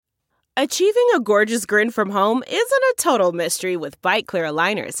Achieving a gorgeous grin from home isn't a total mystery with Bite Clear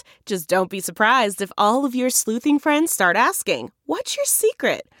aligners. Just don't be surprised if all of your sleuthing friends start asking, "What's your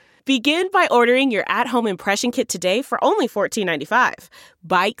secret?" Begin by ordering your at-home impression kit today for only $14.95.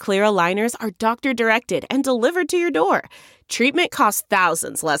 Bite Clear aligners are doctor-directed and delivered to your door. Treatment costs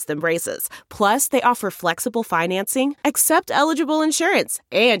thousands less than braces. Plus, they offer flexible financing, accept eligible insurance,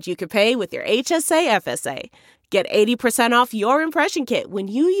 and you can pay with your HSA FSA. Get 80% off your impression kit when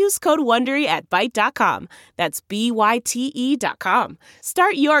you use code WONDERY at Byte.com. That's BYTE.com.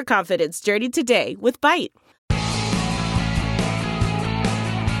 Start your confidence journey today with Byte.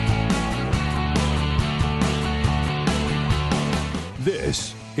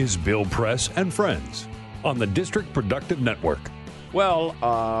 This is Bill Press and Friends on the District Productive Network.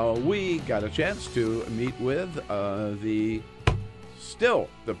 Well, we got a chance to meet with the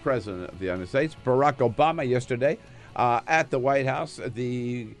President of the United States, Barack Obama, yesterday at the White House.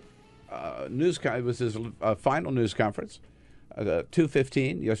 The it was his final news conference,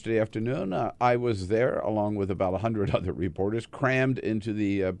 2:15 yesterday afternoon. I was there along with about 100 other reporters, crammed into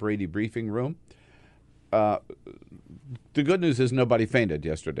the Brady briefing room. The good news is nobody fainted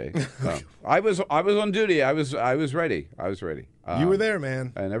yesterday. I was on duty. I was ready. You were there,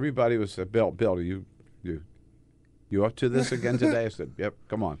 man. And everybody was Bill. You up to this again today? I said, yep,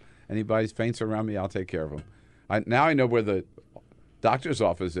 come on. Anybody faints around me, I'll take care of them. Now I know where the doctor's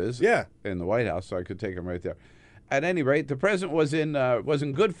office is in the White House, so I could take him right there. At any rate, the president was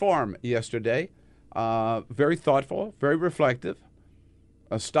in good form yesterday, very thoughtful, very reflective,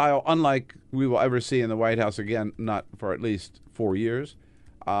 a style unlike we will ever see in the White House again, not for at least 4 years.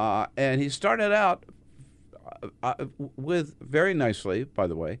 And he started out with, very nicely, by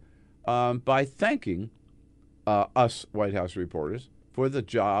the way, by thanking us White House reporters for the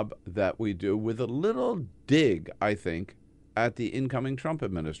job that we do, with a little dig, I think, at the incoming Trump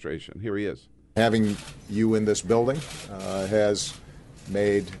administration. Here he is. Having you in this building has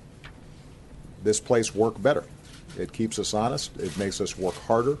made this place work better. It keeps us honest. It makes us work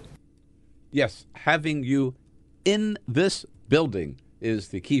harder. Yes, having you in this building is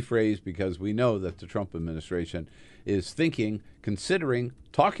the key phrase, because we know that the Trump administration is thinking, considering,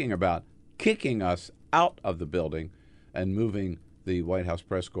 talking about kicking us out of the building and moving the White House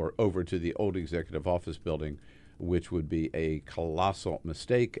press corps over to the old executive office building, which would be a colossal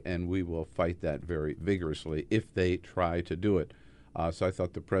mistake, and we will fight that very vigorously if they try to do it. So I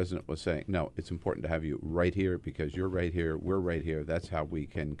thought the president was saying, no, it's important to have you right here because you're right here, we're right here. That's how we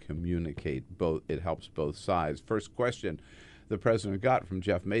can communicate. Both. It helps both sides. First question the president got from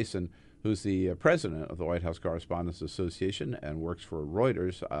Jeff Mason, who's the president of the White House Correspondents Association and works for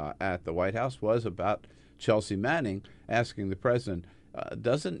Reuters at the White House, was about Chelsea Manning, asking the president,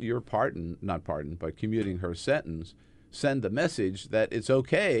 doesn't your commuting her sentence send the message that it's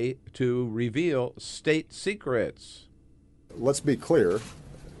okay to reveal state secrets? Let's be clear.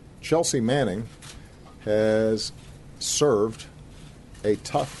 Chelsea Manning has served a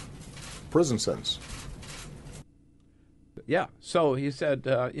tough prison sentence. Yeah, so he said,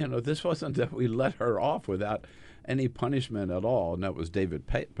 this wasn't that we let her off without any punishment at all. And that was David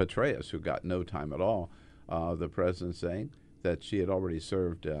Petraeus, who got no time at all. The president saying that she had already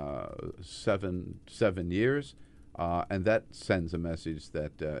served 7 years. And that sends a message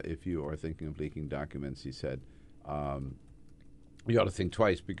that if you are thinking of leaking documents, he said, you ought to think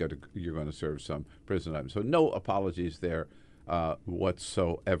twice because you're going to serve some prison time. So no apologies there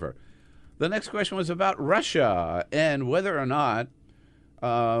whatsoever. The next question was about Russia and whether or not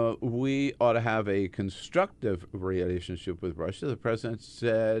we ought to have a constructive relationship with Russia. The president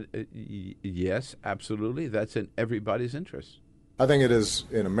said, yes, absolutely. That's in everybody's interest. I think it is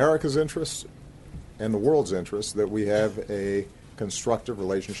in America's interest and the world's interest that we have a constructive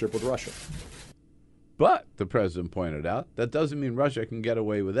relationship with Russia. But, the president pointed out, that doesn't mean Russia can get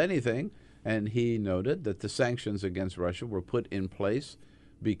away with anything. And he noted that the sanctions against Russia were put in place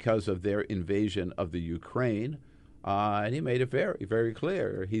because of their invasion of the Ukraine. And he made it very, very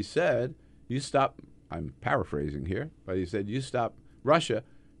clear. He said, you stop, I'm paraphrasing here, but he said, you stop Russia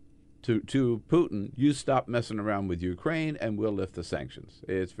to Putin, you stop messing around with Ukraine and we'll lift the sanctions.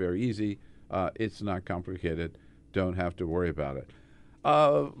 It's very easy. It's not complicated. Don't have to worry about it.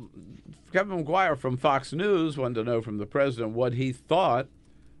 Kevin McGuire from Fox News wanted to know from the president what he thought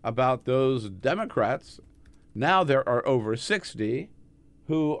about those Democrats. Now there are over 60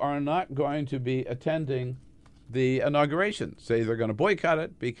 who are not going to be attending the inauguration. Say they're going to boycott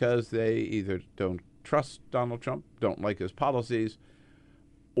it because they either don't trust Donald Trump, don't like his policies,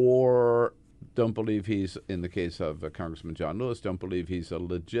 or don't believe he's, in the case of Congressman John Lewis, don't believe he's a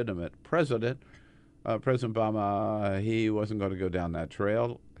legitimate president. President Obama, he wasn't going to go down that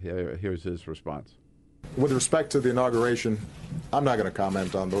trail. Here's his response. With respect to the inauguration, I'm not going to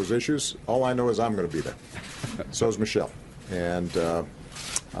comment on those issues. All I know is I'm going to be there. So is Michelle. And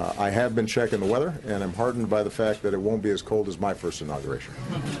I have been checking the weather, and I'm heartened by the fact that it won't be as cold as my first inauguration.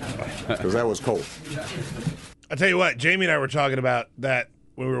 Because that was cold. I'll tell you what, Jamie and I were talking about that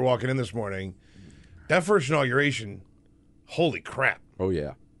when we were walking in this morning. That first inauguration, holy crap. Oh,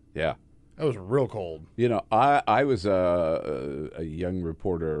 yeah. Yeah. That was real cold. You know, I was a young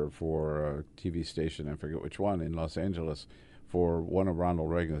reporter for a TV station, I forget which one, in Los Angeles, for one of Ronald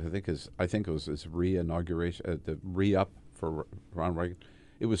Reagan's. I think it was his re-inauguration, the re-up for Ronald Reagan.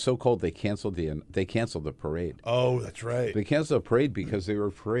 It was so cold they canceled the parade. Oh, that's right. They canceled the parade because they were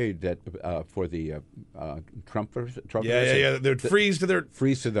afraid that for the Trump. Yeah. They'd freeze to their lips.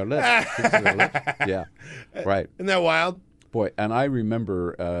 Freeze to their lips. Yeah, right. Isn't that wild? Boy, and I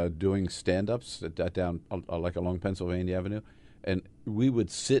remember doing stand-ups down like along Pennsylvania Avenue, and we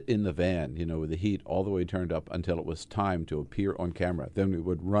would sit in the van, you know, with the heat all the way turned up until it was time to appear on camera. Then we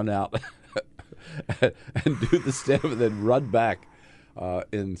would run out and do the stand-up and then run back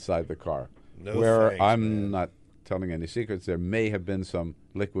inside the car. No where thanks, I'm not telling any secrets. There may have been some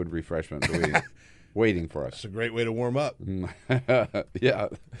liquid refreshment waiting for us. It's a great way to warm up. Yeah.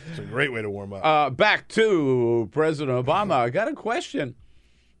 It's a great way to warm up. Back to President Obama. I got a question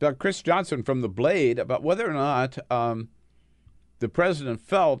about Chris Johnson from The Blade about whether or not the president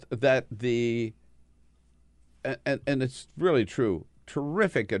felt that and it's really true,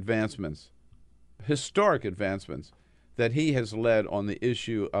 terrific advancements, historic advancements that he has led on the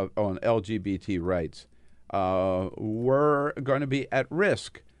issue on LGBT rights were going to be at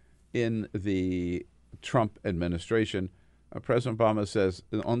risk in the Trump administration. President Obama says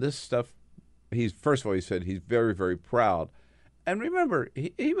on this stuff, first of all, he said he's very, very proud. And remember,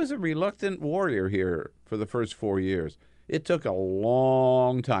 he was a reluctant warrior here for the first 4 years. It took a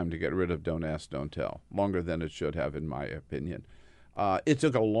long time to get rid of Don't Ask, Don't Tell, longer than it should have, in my opinion. It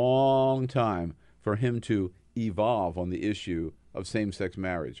took a long time for him to evolve on the issue of same-sex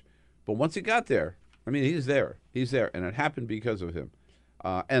marriage. But once he got there, I mean, he's there, and it happened because of him.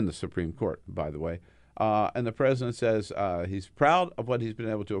 And the Supreme Court, by the way. And the president says he's proud of what he's been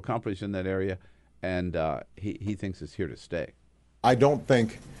able to accomplish in that area, and he thinks it's here to stay. I don't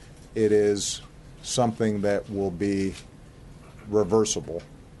think it is something that will be reversible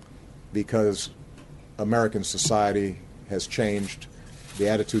because American society has changed. The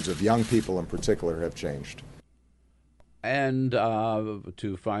attitudes of young people in particular have changed. And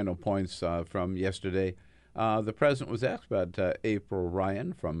to final points from yesterday, the president was asked about April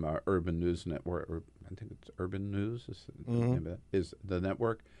Ryan from Urban News Network, or I think it's Urban News is the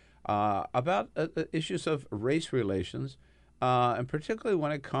network, about issues of race relations, and particularly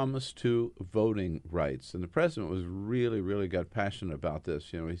when it comes to voting rights. And the president was really got passionate about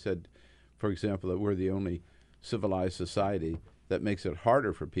this. You know, he said, for example, that we're the only civilized society that makes it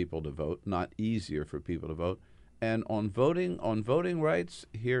harder for people to vote, not easier for people to vote. And on voting rights,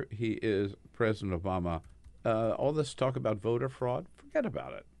 here he is, President Obama. All this talk about voter fraud, forget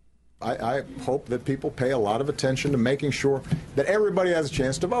about it. I hope that people pay a lot of attention to making sure that everybody has a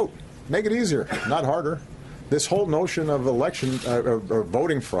chance to vote. Make it easier, not harder. This whole notion of election or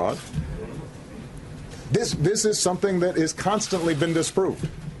voting fraud, this is something that is constantly been disproved.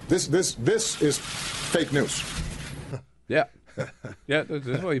 This is fake news. Yeah. Yeah, that's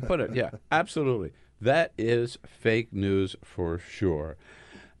the way you put it. Yeah, absolutely. That is fake news for sure.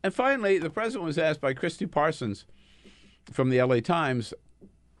 And finally, the president was asked by Christy Parsons from the LA Times,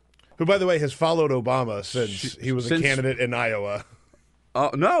 who, by the way, has followed Obama since he was a candidate in Iowa.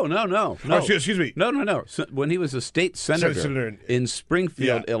 No. Oh, excuse me. No. So when he was a state senator in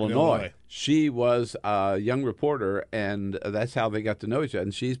Springfield, Illinois, she was a young reporter, and that's how they got to know each other.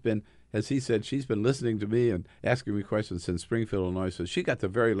 And she's been, as he said, she's been listening to me and asking me questions since Springfield, Illinois. So she got the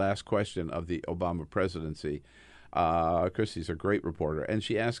very last question of the Obama presidency. Christy's a great reporter, and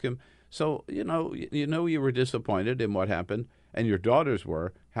she asked him, so, you were disappointed in what happened, and your daughters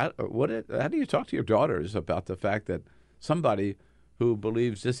were. How do you talk to your daughters about the fact that somebody who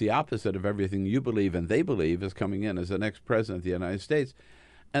believes just the opposite of everything you believe and they believe is coming in as the next president of the United States?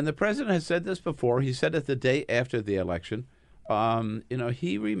 And the president has said this before. He said it the day after the election.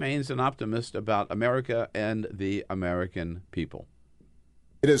 He remains an optimist about America and the American people.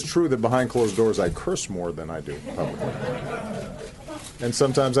 It is true that behind closed doors I curse more than I do publicly. And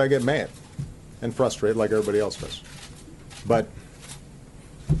sometimes I get mad and frustrated like everybody else does. But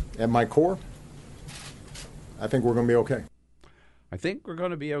at my core, I think we're going to be okay. I think we're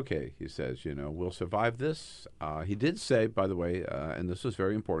going to be okay, he says. We'll survive this. He did say, by the way, and this was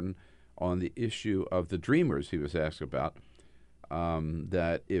very important, on the issue of the Dreamers he was asked about,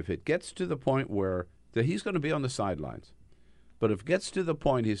 that if it gets to the point where that he's going to be on the sidelines, but if it gets to the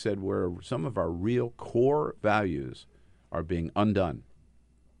point, he said, where some of our real core values are being undone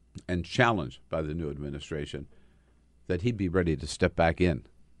and challenged by the new administration, that he'd be ready to step back in,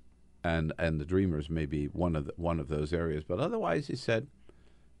 and the Dreamers may be one of those areas. But otherwise, he said,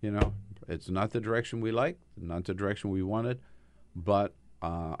 it's not the direction we like, not the direction we wanted, but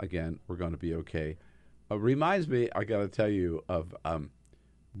again, we're going to be okay. Reminds me, I got to tell you, of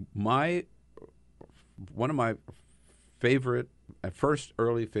one of my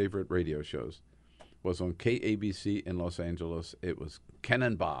early favorite radio shows was on KABC in Los Angeles. It was Ken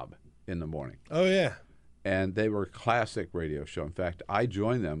and Bob in the morning. Oh, yeah. And they were a classic radio show. In fact, I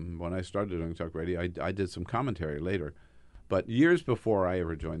joined them when I started doing talk radio. I did some commentary later. But years before I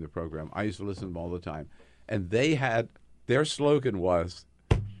ever joined the program, I used to listen to them all the time. And their slogan was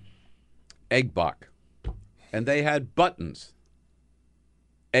Egg Bach. And they had buttons,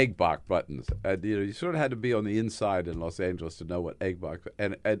 Egg Bach buttons. And you sort of had to be on the inside in Los Angeles to know what Egg Bach,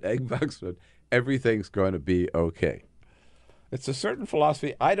 and Egg Bach said, everything's going to be okay. It's a certain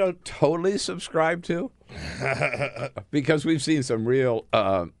philosophy I don't totally subscribe to because we've seen some real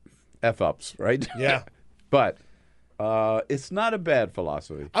F-ups, right? Yeah. But it's not a bad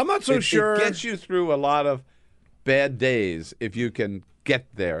philosophy. I'm not so sure. It gets you through a lot of bad days if you can get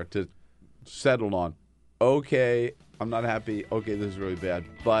there to settle on, okay, I'm not happy, okay, this is really bad,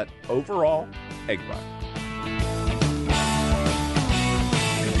 but overall, Egg Bach.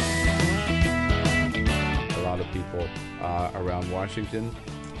 A lot of people around Washington,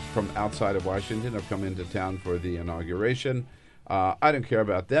 from outside of Washington, have come into town for the inauguration. I don't care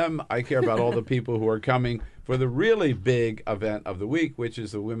about them. I care about all the people who are coming for the really big event of the week, which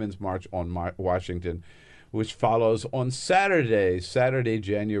is the Women's March on Washington, which follows on Saturday,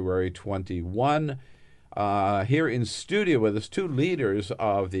 January 21. Here in studio with us, two leaders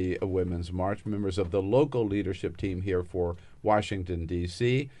of the Women's March, members of the local leadership team here for Washington,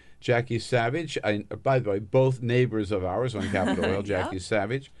 D.C., Jackie Savage, and by the way, both neighbors of ours on Capitol Hill, Jackie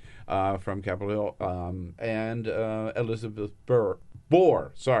Savage from Capitol Hill, and Elizabeth Buhr,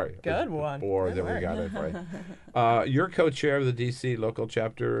 sorry. Good one. Buhr, there we got it right. You're co-chair of the D.C. local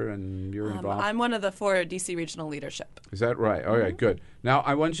chapter, and you're involved. I'm one of the 4 D.C. regional leadership. Is that right? All right, good. Now,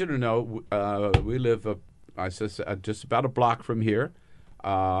 I want you to know we live just about a block from here.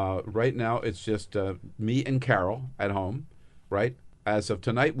 Right now, it's just me and Carol at home, right? As of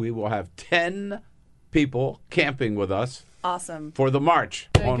tonight, we will have 10 people camping with us. Awesome. For the march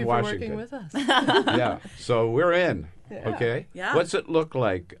Thank on you Washington. for working with us. Yeah, so we're in. Yeah. Okay. Yeah. What's it look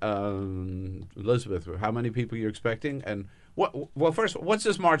like, Elizabeth? How many people you're expecting, and well, first, what's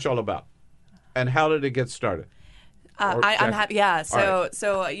this march all about, and how did it get started? I'm happy. Yeah. Right.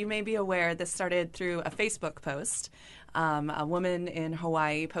 So you may be aware this started through a Facebook post. A woman in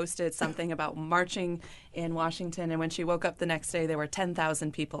Hawaii posted something about marching in Washington, and when she woke up the next day, there were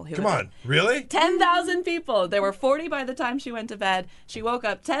 10,000 people. Come on, really? 10,000 people. There were 40 by the time she went to bed. She woke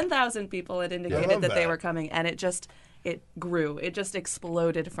up, 10,000 people. It indicated that they were coming, and it grew. It just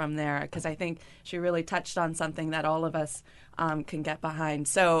exploded from there because I think she really touched on something that all of us can get behind.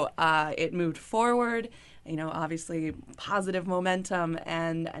 So it moved forward. Obviously positive momentum,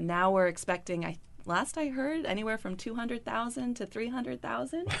 and now we're expecting, last I heard, anywhere from 200,000 to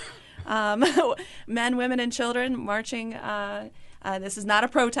 300,000 men, women, and children marching. This is not a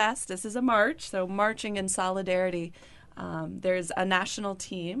protest. This is a march, so marching in solidarity. There's a national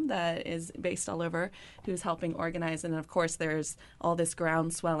team that is based all over who's helping organize, and of course there's all this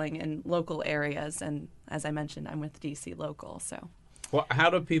ground swelling in local areas, and as I mentioned, I'm with DC Local, so... Well, how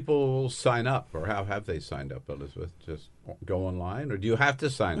do people sign up, or how have they signed up, Elizabeth? Just go online, or do you have to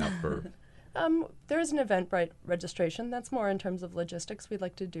sign up for? There is an Eventbrite registration. That's more in terms of logistics. We'd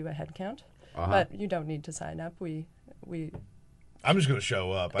like to do a head count, but you don't need to sign up. We. I'm just going to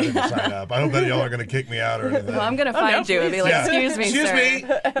show up. I didn't sign up. I hope that y'all are going to kick me out or anything. Well, I'm going to find you and be like, "Excuse me,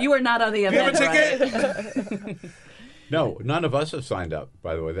 sir. You are not on the event." Do you have a ticket? No, none of us have signed up.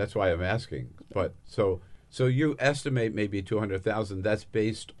 By the way, that's why I'm asking. But so you estimate maybe 200,000. That's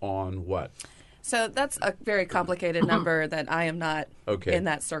based on what? So that's a very complicated number that I am not in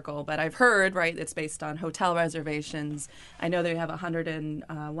that circle. But I've heard, right, it's based on hotel reservations. I know they have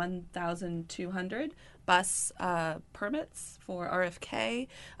 101,200 bus permits for RFK,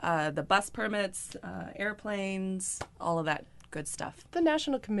 the bus permits, airplanes, all of that good stuff. The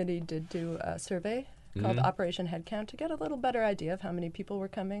National Committee did do a survey called Operation Headcount to get a little better idea of how many people were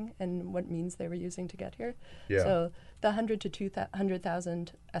coming and what means they were using to get here. Yeah. So the 100 to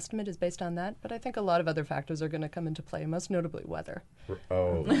 200,000 estimate is based on that, but I think a lot of other factors are going to come into play, most notably weather.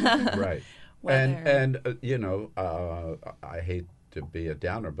 Oh, right. And I hate to be a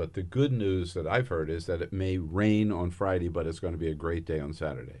downer, but the good news that I've heard is that it may rain on Friday, but it's going to be a great day on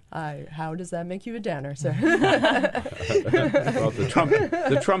Saturday. How does that make you a downer, sir? Well,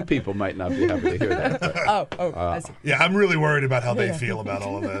 the Trump people might not be happy to hear that. But, I see. Yeah, I'm really worried about how they feel about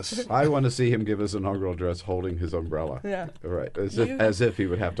all of this. I want to see him give his inaugural address holding his umbrella. Yeah. Right. As if he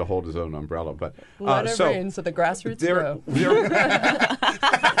would have to hold his own umbrella. But let it rain so the grassroots grow.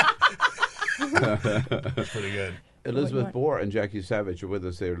 That's pretty good. Elizabeth Buhr and Jackie Savage are with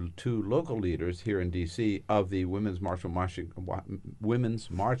us. They're two local leaders here in D.C. of the Women's March on Washington.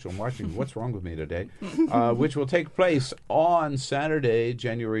 What's wrong with me today? Which will take place on Saturday,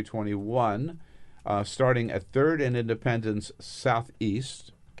 January 21, starting at 3rd and Independence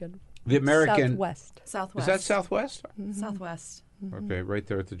Southeast. Good. The American Southwest. Is that Southwest? Mm-hmm. Southwest. Okay, right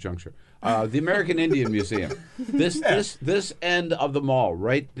there at the juncture. The American Indian Museum. This end of the mall,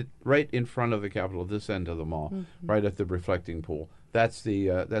 right in front of the Capitol. This end of the mall, right at the reflecting pool. That's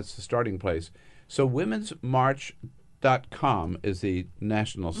the starting place. So womensmarch.com is the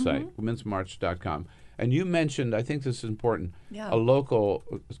national site. Womensmarch.com. And you mentioned, I think this is important, a local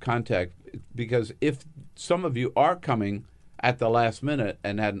contact, because if some of you are coming at the last minute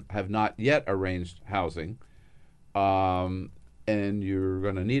and have not yet arranged housing, and you're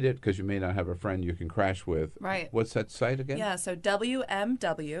going to need it because you may not have a friend you can crash with. Right. What's that site again? Yeah, so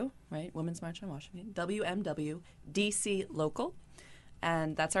WMW, right, Women's March on Washington, WMW, DC Local,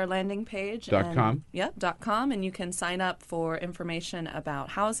 and that's our landing page. .com? Yep, .com, and you can sign up for information about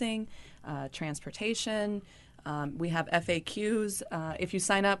housing, transportation. We have FAQs. If you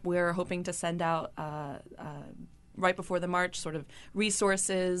sign up, we're hoping to send out right before the march, sort of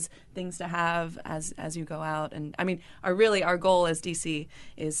resources, things to have as you go out. And I mean, our goal as DC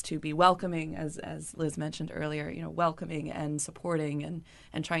is to be welcoming, as Liz mentioned earlier, welcoming and supporting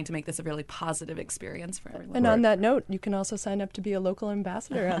and trying to make this a really positive experience for everyone. And on that note, you can also sign up to be a local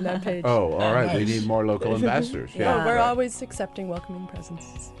ambassador on that page. Oh, all right. We need more local ambassadors. Yeah. We're always accepting welcoming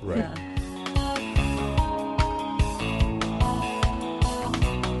presences. Right. Yeah.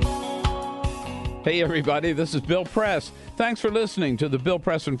 Hey, everybody, this is Bill Press. Thanks for listening to the Bill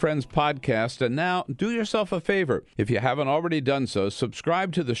Press and Friends podcast. And now, do yourself a favor. If you haven't already done so,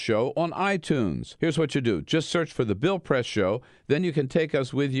 subscribe to the show on iTunes. Here's what you do. Just search for The Bill Press Show. Then you can take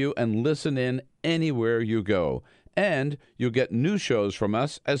us with you and listen in anywhere you go. And you'll get new shows from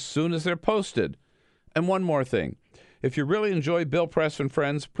us as soon as they're posted. And one more thing. If you really enjoy Bill Press and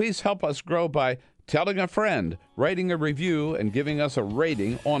Friends, please help us grow by telling a friend, writing a review, and giving us a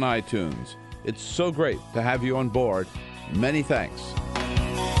rating on iTunes. It's so great to have you on board. Many thanks.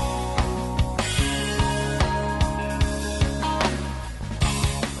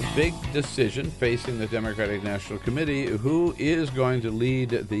 A big decision facing the Democratic National Committee. Who is going to lead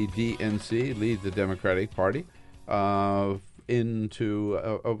the DNC, lead the Democratic Party, in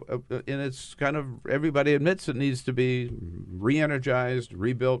its kind of, everybody admits it needs to be re-energized,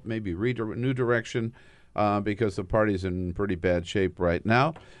 rebuilt, maybe new direction, because the party's in pretty bad shape right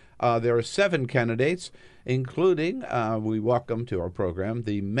now. There are 7 candidates, including, we welcome to our program,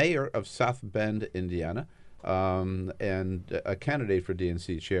 the mayor of South Bend, Indiana, and a candidate for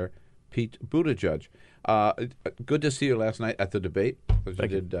DNC chair, Pete Buttigieg. Good to see you last night at the debate. You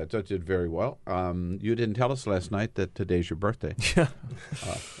did very well. You didn't tell us last night that today's your birthday. Yeah.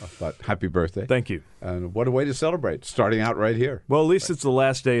 But happy birthday. Thank you. And what a way to celebrate, starting out right here. Well, at least it's the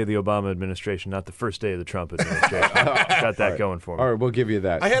last day of the Obama administration, not the first day of the Trump administration. Got that going for me. All right, we'll give you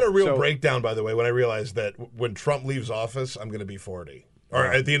that. I had a real breakdown, by the way, when I realized that when Trump leaves office, I'm going to be 40. Or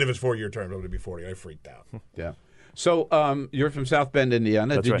at the end of his 4-year term, I'm going to be 40. I freaked out. Yeah. So you're from South Bend,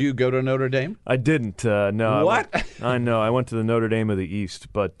 Indiana. That's Did right. you go to Notre Dame? I didn't. No. What? I know. I went to the Notre Dame of the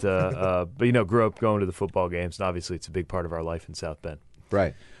East, but grew up going to the football games, and obviously it's a big part of our life in South Bend.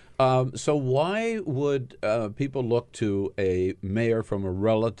 Right. So why would people look to a mayor from a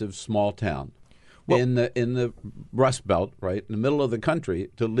relative small town in the Rust Belt, right, in the middle of the country,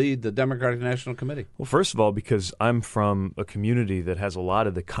 to lead the Democratic National Committee? Well, first of all, because I'm from a community that has a lot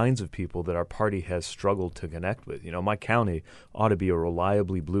of the kinds of people that our party has struggled to connect with. My county ought to be a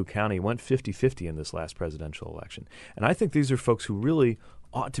reliably blue county. It went 50-50 in this last presidential election. And I think these are folks who really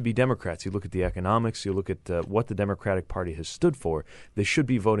ought to be Democrats. You look at the economics, you look at what the Democratic Party has stood for. They should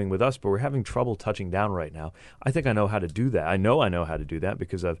be voting with us, but we're having trouble touching down right now. I think I know how to do that. I know how to do that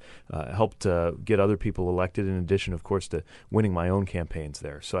because I've helped get other people elected, in addition, of course, to winning my own campaigns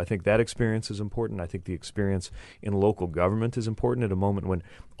there. So I think that experience is important. I think the experience in local government is important at a moment when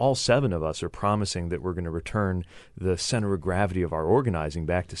all 7 of us are promising that we're going to return the center of gravity of our organizing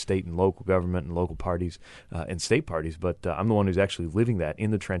back to state and local government and local parties and state parties. But I'm the one who's actually living that in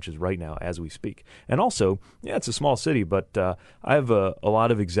the trenches right now as we speak. And also, yeah, it's a small city, but I have a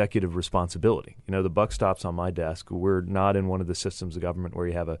lot of executive responsibility. You know, the buck stops on my desk. We're not in one of the systems of government where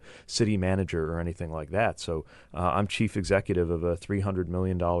you have a city manager or anything like that. So I'm chief executive of a $300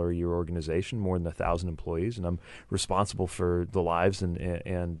 million a year organization, more than 1,000 employees, and I'm responsible for the lives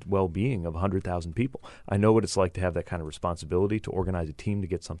and well-being of 100,000 people. I know what it's like to have that kind of responsibility, to organize a team to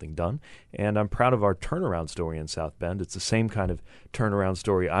get something done, and I'm proud of our turnaround story in South Bend. It's the same kind of turnaround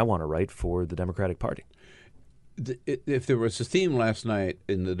story I want to write for the Democratic Party. If there was a theme last night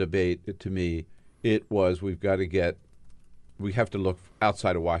in the debate, to me, it was we have to look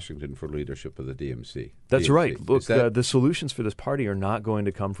outside of Washington for leadership of the DNC. That's right. Look, the solutions for this party are not going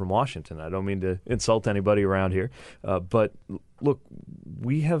to come from Washington. I don't mean to insult anybody around here, but look,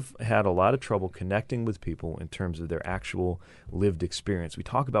 we have had a lot of trouble connecting with people in terms of their actual lived experience. We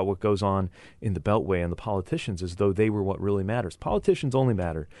talk about what goes on in the Beltway and the politicians as though they were what really matters. Politicians only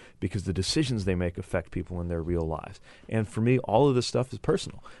matter because the decisions they make affect people in their real lives. And for me, all of this stuff is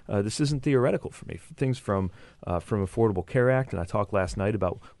personal. This isn't theoretical for me. Things from Affordable Care Act, and I talked last night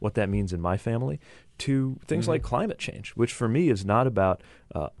about what that means in my family, to things like climate change, which for me is not about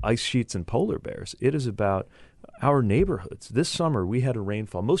ice sheets and polar bears. It is about our neighborhoods. This summer, we had a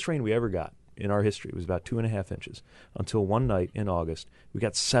rainfall. Most rain we ever got in our history was about 2.5 inches. Until one night in August, we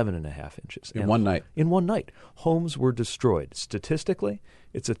got 7.5 inches. In one night? In one night. Homes were destroyed. Statistically,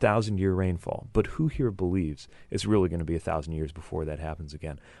 it's a 1,000-year rainfall. But who here believes it's really going to be 1,000 years before that happens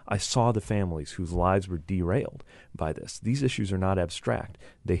again? I saw the families whose lives were derailed by this. These issues are not abstract.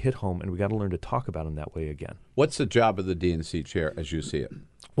 They hit home, and we got to learn to talk about them that way again. What's the job of the DNC chair as you see it?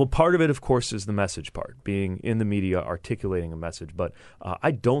 Well, part of it, of course, is the message part, being in the media, articulating a message. But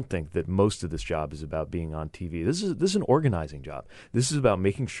I don't think that most of this job is about being on TV. This is an organizing job. This is about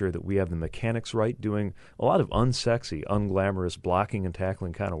making sure that we have the mechanics right, doing a lot of unsexy, unglamorous blocking and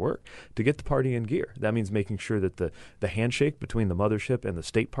tackling kind of work to get the party in gear. That means making sure that the handshake between the mothership and the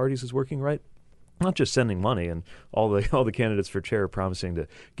state parties is working right. Not just sending money, and all the candidates for chair are promising to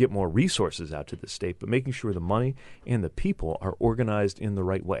get more resources out to the state, but making sure the money and the people are organized in the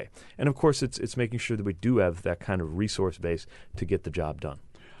right way. And of course, it's making sure that we do have that kind of resource base to get the job done.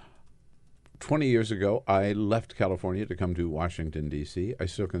 20 years ago, I left California to come to Washington, D.C. I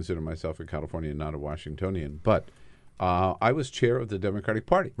still consider myself a Californian, not a Washingtonian, but I was chair of the Democratic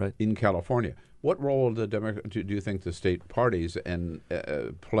Party in California. What role do you think the state parties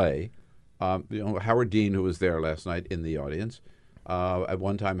play? Howard Dean, who was there last night in the audience, at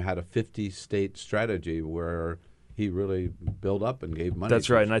one time had a 50-state strategy where he really built up and gave money. That's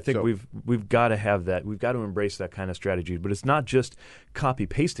right, and I think we've got to have that. We've got to embrace that kind of strategy. But it's not just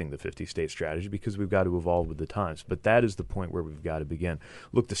copy-pasting the 50-state strategy, because we've got to evolve with the times. But that is the point where we've got to begin.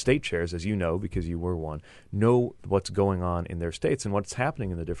 Look, the state chairs, as you know, because you were one, know what's going on in their states, and what's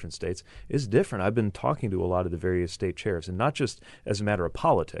happening in the different states is different. I've been talking to a lot of the various state chairs, and not just as a matter of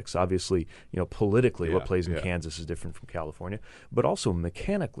politics. Obviously, politically, what plays in Kansas is different from California, but also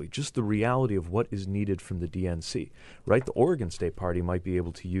mechanically, just the reality of what is needed from the DNC. Right? The Oregon State Party might be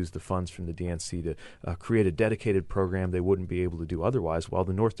able to use the funds from the DNC to create a dedicated program they wouldn't be able to do otherwise, while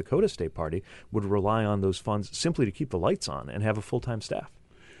the North Dakota State Party would rely on those funds simply to keep the lights on and have a full-time staff.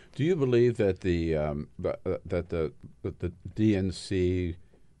 Do you believe that the DNC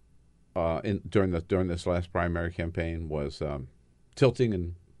during this last primary campaign was tilting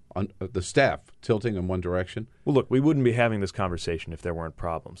and the staff tilting in one direction? Well, look, we wouldn't be having this conversation if there weren't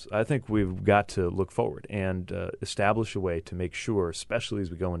problems. I think we've got to look forward and establish a way to make sure, especially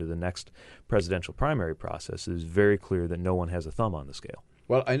as we go into the next presidential primary process, it is very clear that no one has a thumb on the scale.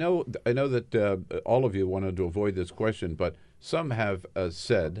 Well, I know that all of you wanted to avoid this question, but some have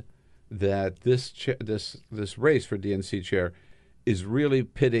said that this race for DNC chair is really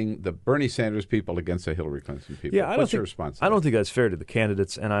pitting the Bernie Sanders people against the Hillary Clinton people. Yeah, What's your response to that? I don't think that's fair to the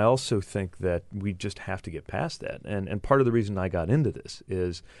candidates, and I also think that we just have to get past that. And part of the reason I got into this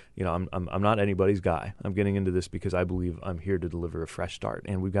is, I'm not anybody's guy. I'm getting into this because I believe I'm here to deliver a fresh start,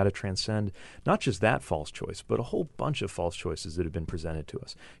 and we've got to transcend not just that false choice, but a whole bunch of false choices that have been presented to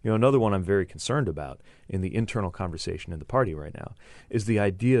us. Another one I'm very concerned about in the internal conversation in the party right now is the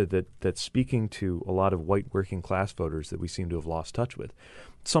idea that speaking to a lot of white working class voters that we seem to have lost lost touch with,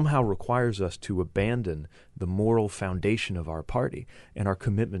 somehow requires us to abandon the moral foundation of our party and our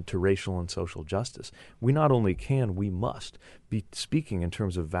commitment to racial and social justice. We not only can, we must be speaking in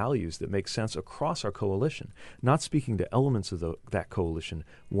terms of values that make sense across our coalition, not speaking to elements of that coalition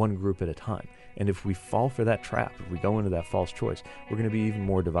one group at a time. And if we fall for that trap, if we go into that false choice, we're going to be even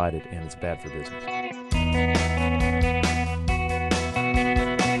more divided, and it's bad for business.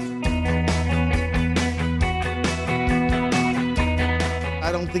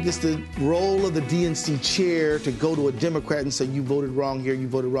 I don't think it's the role of the DNC chair to go to a Democrat and say, you voted wrong here, you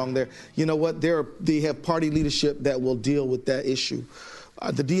voted wrong there. You know what? They have party leadership that will deal with that issue.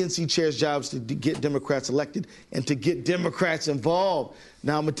 The DNC chair's job is to get Democrats elected and to get Democrats involved.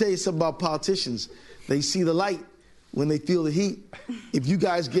 Now, I'm going to tell you something about politicians. They see the light when they feel the heat. If you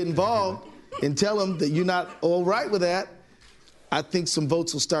guys get involved and tell them that you're not all right with that, I think some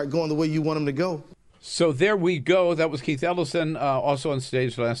votes will start going the way you want them to go. So there we go. That was Keith Ellison. Also on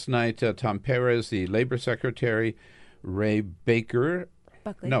stage last night, Tom Perez, the Labor Secretary, Ray Baker.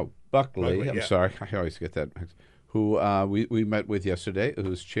 Buckley. I'm sorry. I always get that mixed. Who we met with yesterday,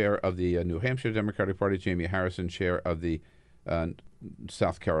 who's chair of the New Hampshire Democratic Party, Jamie Harrison, chair of the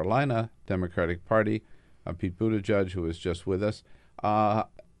South Carolina Democratic Party, Pete Buttigieg, who was just with us,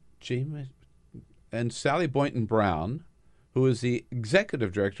 Jamie, and Sally Boynton Brown, who is the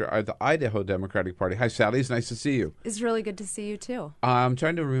executive director of the Idaho Democratic Party. Hi, Sally. It's nice to see you. It's really good to see you, too. I'm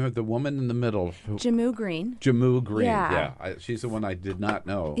trying to remember the woman in the middle. Jamu Green. Yeah. She's the one I did not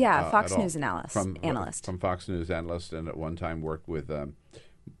know. Yeah, Fox News analyst. From Fox News analyst, and at one time worked with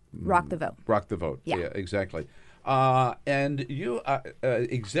Rock the Vote. Rock the Vote. Yeah, exactly. And you,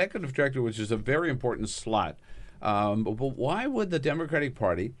 executive director, which is a very important slot. But why would the Democratic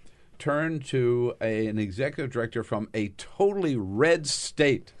Party turn to an executive director from a totally red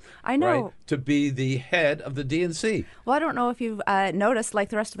state? I know. Right, to be the head of the DNC. Well, I don't know if you've noticed, like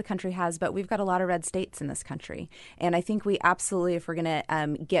the rest of the country has, but we've got a lot of red states in this country. And I think we absolutely, if we're going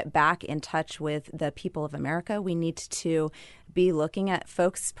to get back in touch with the people of America, we need to be looking at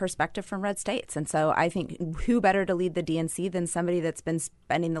folks' perspective from red states. And so I think who better to lead the DNC than somebody that's been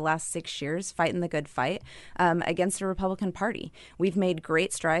spending the last 6 years fighting the good fight against the Republican Party. We've made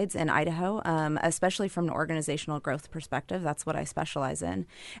great strides in Idaho, especially from an organizational growth perspective. That's what I specialize in.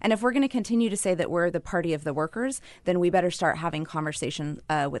 And if we're going to continue to say that we're the party of the workers, then we better start having conversations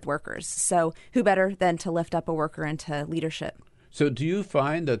with workers. So who better than to lift up a worker into leadership? So do you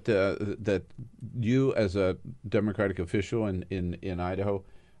find that that you, as a Democratic official in Idaho,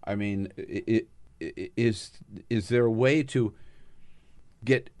 I mean, is there a way to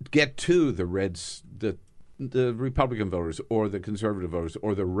get to the Reds, the Republican voters or the conservative voters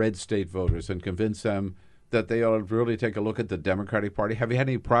or the red state voters and convince them that they ought to really take a look at the Democratic Party? Have you had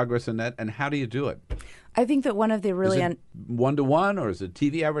any progress in that, and how do you do it? I think that one of the really... Is it one-to-one, or is it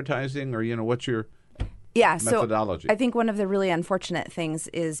TV advertising, or, what's your... methodology. So I think one of the really unfortunate things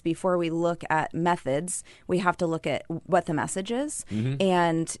is before we look at methods, we have to look at what the message is. Mm-hmm.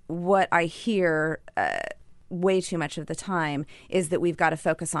 And what I hear way too much of the time is that we've got to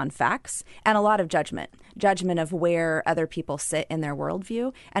focus on facts and a lot of judgment of where other people sit in their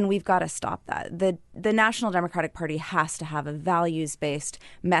worldview. And we've got to stop that. The National Democratic Party has to have a values-based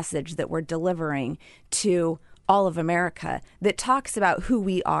message that we're delivering to all of America that talks about who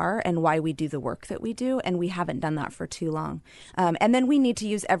we are and why we do the work that we do, and we haven't done that for too long. And then we need to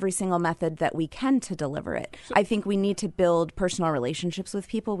use every single method that we can to deliver it. I think we need to build personal relationships with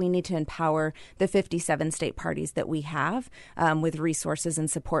people. We need to empower the 57 state parties that we have with resources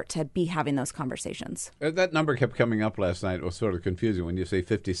and support to be having those conversations. That number kept coming up last night. It was sort of confusing. When you say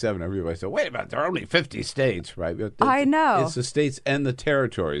 57, everybody said, wait a minute, there are only 50 states, right? I know. It's the states and the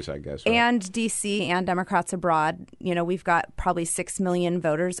territories, I guess. Right? And D.C. and Democrats abroad. We've got probably 6 million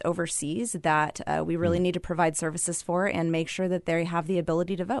voters overseas that we really need to provide services for and make sure that they have the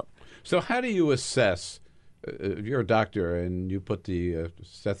ability to vote. So how do you assess, if you're a doctor and you put the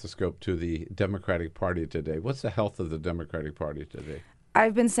stethoscope to the Democratic Party today, what's the health of the Democratic Party today?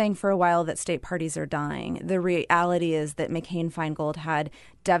 I've been saying for a while that state parties are dying. The reality is that McCain-Feingold had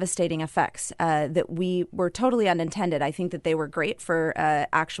devastating effects that we were totally unintended. I think that they were great for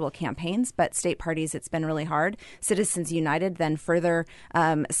actual campaigns, but state parties, it's been really hard. Citizens United then further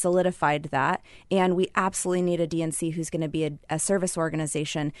solidified that. And we absolutely need a DNC who's going to be a service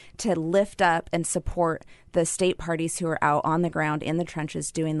organization to lift up and support the state parties who are out on the ground in the trenches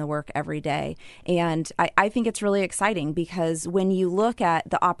doing the work every day. And I think it's really exciting because when you look at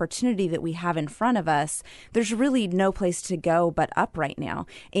the opportunity that we have in front of us, there's really no place to go but up right now.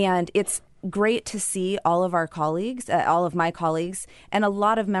 And it's great to see all of our colleagues, all of my colleagues, and a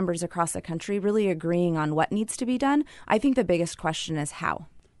lot of members across the country really agreeing on what needs to be done. I think the biggest question is how.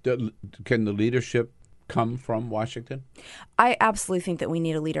 Can the leadership come from Washington? I absolutely think that we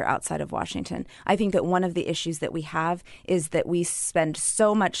need a leader outside of Washington. I think that one of the issues that we have is that we spend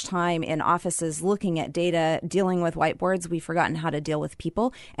so much time in offices looking at data, dealing with whiteboards, we've forgotten how to deal with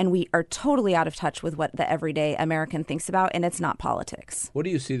people, and we are totally out of touch with what the everyday American thinks about, and it's not politics. What do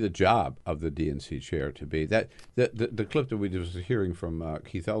you see the job of the DNC chair to be? That the clip that we was hearing from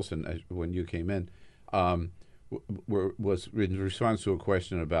Keith Ellison when you came in was in response to a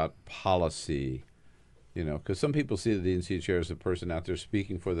question about policy. You know, because some people see the DNC chair as a person out there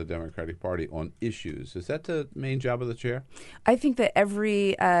speaking for the Democratic Party on issues. Is that the main job of the chair? I think that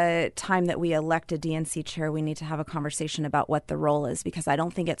every time that we elect a DNC chair, we need to have a conversation about what the role is, because I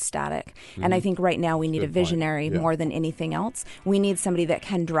don't think it's static. Mm-hmm. And I think right now we need a visionary more than anything else. We need somebody that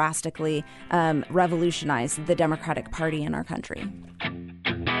can drastically revolutionize the Democratic Party in our country.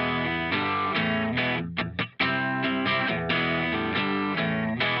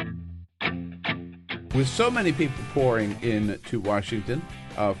 With so many people pouring in to Washington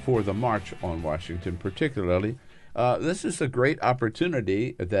for the March on Washington particularly, this is a great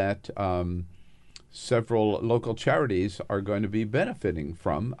opportunity that several local charities are going to be benefiting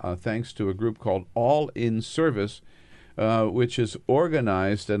from, thanks to a group called All in Service, which is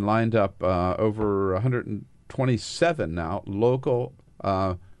organized and lined up over 127 now local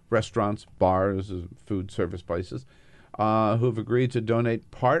restaurants, bars, food service places, who have agreed to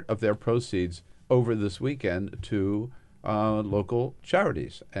donate part of their proceeds over this weekend to local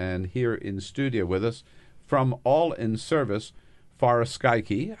charities. And here in studio with us from All in Service, Farrah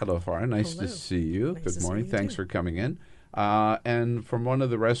Skeiky. Hello, Farrah. Nice to see you. Nice Good morning. Thanks for coming in. And from one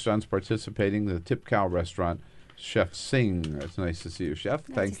of the restaurants participating, the Tip Cow restaurant, Chef Seng. It's nice to see you, Chef.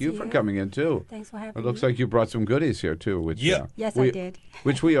 Thank you for coming in, too. Thanks for having me. It looks like you brought some goodies here, too. Which, yes, I did.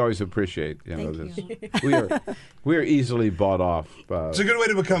 Which we always appreciate. Thank you. We are easily bought off. It's a good way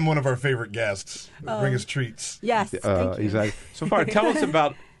to become one of our favorite guests. Bring us treats. Yes, thank you. Exactly. So far, tell us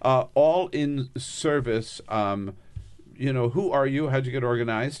about All in Service. Who are you? How'd you get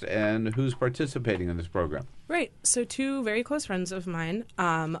organized? And who's participating in this program? Right. So two very close friends of mine,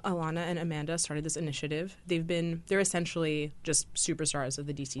 Alana and Amanda, started this initiative. They're essentially just superstars of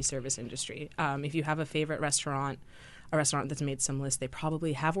the DC service industry. If you have a favorite restaurant, a restaurant that's made some list, they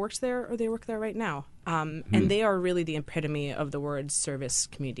probably have worked there or they work there right now. And they are really the epitome of the words service,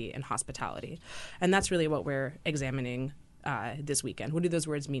 community, and hospitality. And that's really what we're examining this weekend. What do those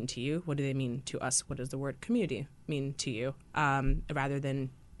words mean to you? What do they mean to us? What does the word community mean to you, rather than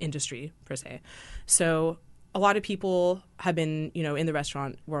industry per se? So a lot of people have been, in the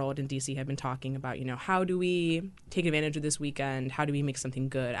restaurant world in DC have been talking about, how do we take advantage of this weekend? How do we make something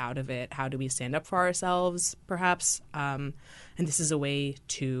good out of it? How do we stand up for ourselves, perhaps? And this is a way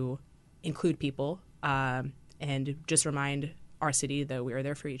to include people and just remind our city that we are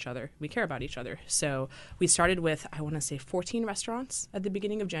there for each other. We care about each other. So we started with, 14 restaurants at the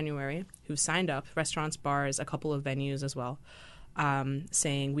beginning of January who signed up, restaurants, bars, a couple of venues as well,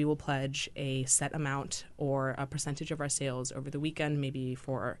 saying we will pledge a set amount or a percentage of our sales over the weekend, maybe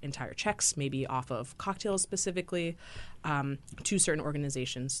for entire checks, maybe off of cocktails specifically, to certain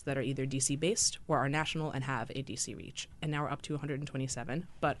organizations that are either DC-based or are national and have a DC reach. And now we're up to 127.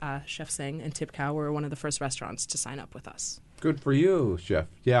 But Chef Seng and Tip Cow were one of the first restaurants to sign up with us. Good for you, Chef.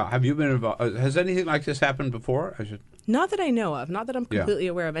 Yeah. Have you been involved? Has anything like this happened before? Not that I know of, not that I'm completely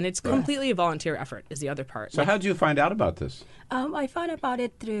aware of, and it's completely a volunteer effort is the other part. So how did you find out about this? I found about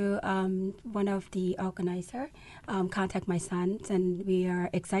it through one of the organizers contact my sons, and we are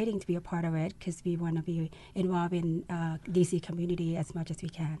excited to be a part of it because we want to be involved in DC community as much as we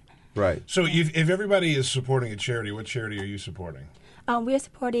can. Right. So if everybody is supporting a charity, what charity are you supporting? We are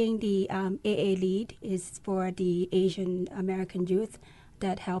supporting the AA Lead. Is for the Asian American youth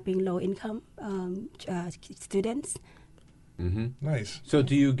that helping low-income students. Mm-hmm. Nice. So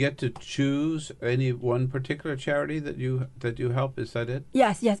do you get to choose any one particular charity that you help? Is that it?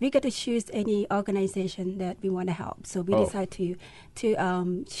 Yes. We get to choose any organization that we want to help. So we decided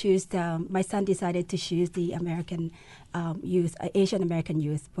to choose. My son decided to choose the American youth, Asian American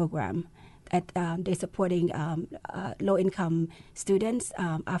youth program. They're supporting low-income students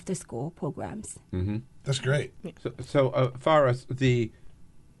after-school programs. Mm-hmm. That's great. So Farrah, the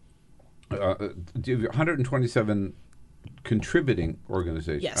 127 contributing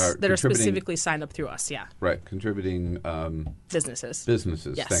organizations. Yes, that are specifically signed up through us, yeah. Right, contributing businesses.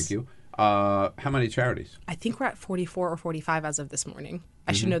 Businesses, yes. Thank you. How many charities? I think we're at 44 or 45 as of this morning.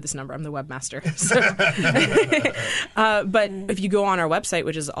 I should know this number. I'm the webmaster. So. But if you go on our website,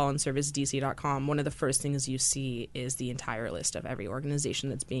 which is allinservicedc.com, one of the first things you see is the entire list of every organization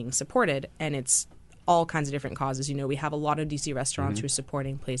that's being supported. And it's all kinds of different causes. You know, we have a lot of DC restaurants who are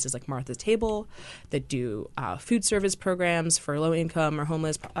supporting places like Martha's Table that do food service programs for low-income or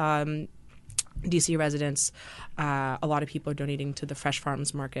homeless DC residents. A lot of people are donating to the Fresh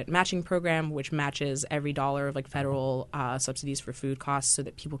Farms Market matching program, which matches every dollar of like federal subsidies for food costs so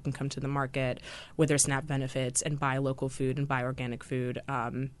that people can come to the market with their SNAP benefits and buy local food and buy organic food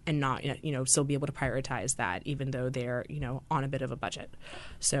and not, still be able to prioritize that even though they're, on a bit of a budget.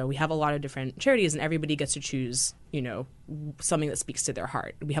 So we have a lot of different charities and everybody gets to choose, something that speaks to their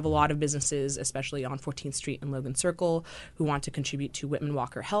heart. We have a lot of businesses, especially on 14th Street and Logan Circle, who want to contribute to Whitman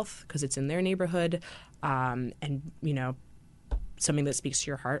Walker Health because it's in their neighborhood. And, something that speaks to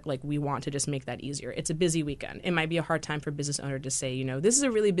your heart, like we want to just make that easier. It's a busy weekend. It might be a hard time for a business owner to say, this is a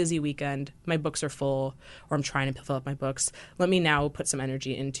really busy weekend. My books are full, or I'm trying to fill up my books. Let me now put some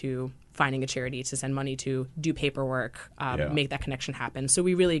energy into finding a charity to send money to, do paperwork, make that connection happen. So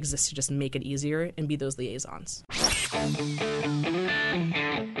we really exist to just make it easier and be those liaisons.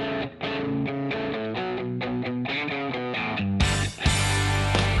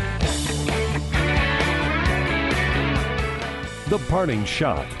 The Parting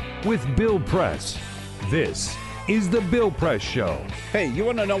Shot with Bill Press. This is the Bill Press Show. Hey, you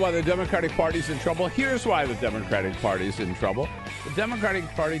want to know why the Democratic Party's in trouble? Here's why the Democratic Party's in trouble. The Democratic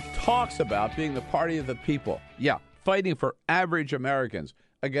Party talks about being the party of the people. Yeah, fighting for average Americans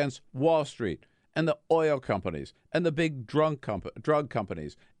against Wall Street and the oil companies and the big drug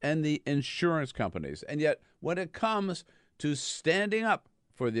companies and the insurance companies. And yet, when it comes to standing up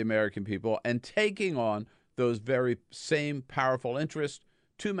for the American people and taking on those very same powerful interests,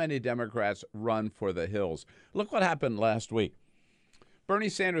 too many Democrats run for the hills. Look what happened last week. Bernie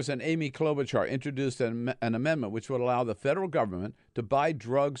Sanders and Amy Klobuchar introduced an amendment which would allow the federal government to buy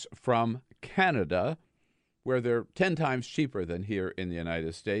drugs from Canada, where they're 10 times cheaper than here in the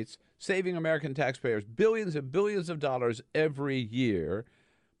United States, saving American taxpayers billions and billions of dollars every year.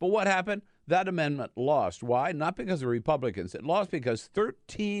 But what happened? That amendment lost. Why? Not because of Republicans. It lost because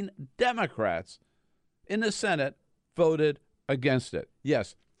 13 Democrats in the Senate voted against it.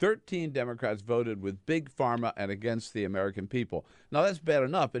 Yes, 13 Democrats voted with Big Pharma and against the American people. Now, that's bad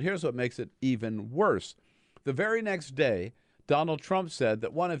enough, but here's what makes it even worse. The very next day, Donald Trump said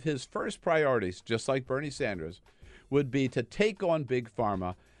that one of his first priorities, just like Bernie Sanders, would be to take on Big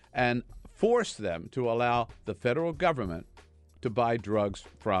Pharma and force them to allow the federal government to buy drugs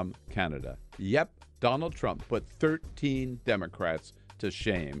from Canada. Yep, Donald Trump put 13 Democrats to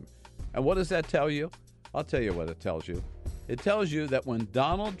shame. And what does that tell you? I'll tell you what it tells you. It tells you that when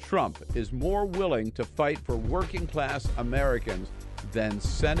Donald Trump is more willing to fight for working-class Americans than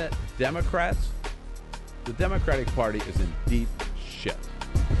Senate Democrats, the Democratic Party is in deep shit.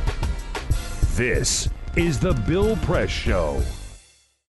 This is the Bill Press Show.